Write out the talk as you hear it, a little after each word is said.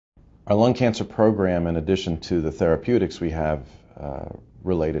Our lung cancer program, in addition to the therapeutics we have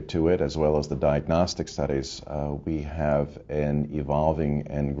related to it, as well as the diagnostic studies, we have an evolving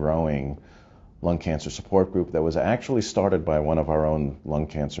and growing lung cancer support group that was actually started by one of our own lung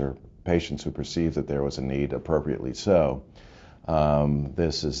cancer patients who perceived that there was a need, appropriately so.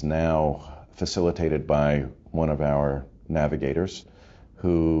 This is now facilitated by one of our navigators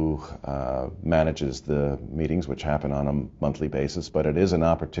who manages the meetings, which happen on a monthly basis, but it is an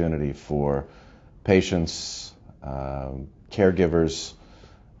opportunity for patients, caregivers,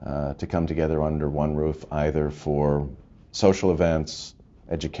 to come together under one roof, either for social events,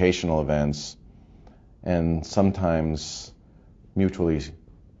 educational events, and sometimes mutually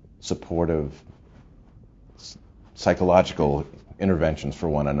supportive psychological interventions for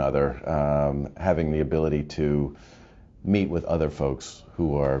one another, having the ability to meet with other folks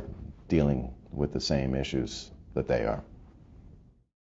who are dealing with the same issues that they are.